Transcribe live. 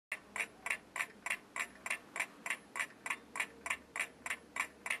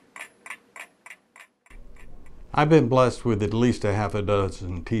I've been blessed with at least a half a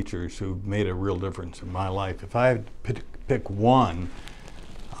dozen teachers who've made a real difference in my life. If I had to pick one,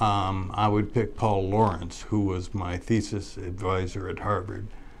 I would pick Paul Lawrence, who was my thesis advisor at Harvard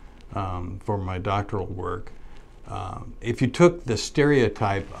for my doctoral work. If you took the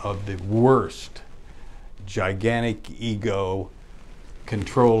stereotype of the worst, gigantic ego,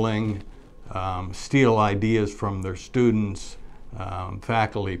 controlling, steal ideas from their students,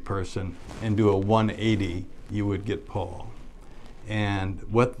 faculty person, and do a 180, you would get Paul. And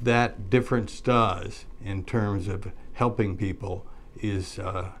what that difference does in terms of helping people is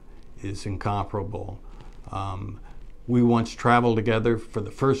incomparable. We once traveled together for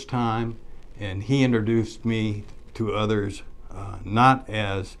the first time, and he introduced me to others not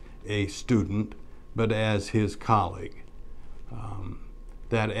as a student, but as his colleague.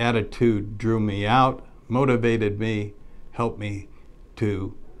 That attitude drew me out, motivated me, helped me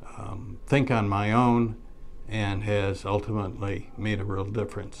to think on my own, and has ultimately made a real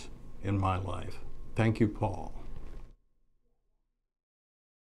difference in my life. Thank you, Paul.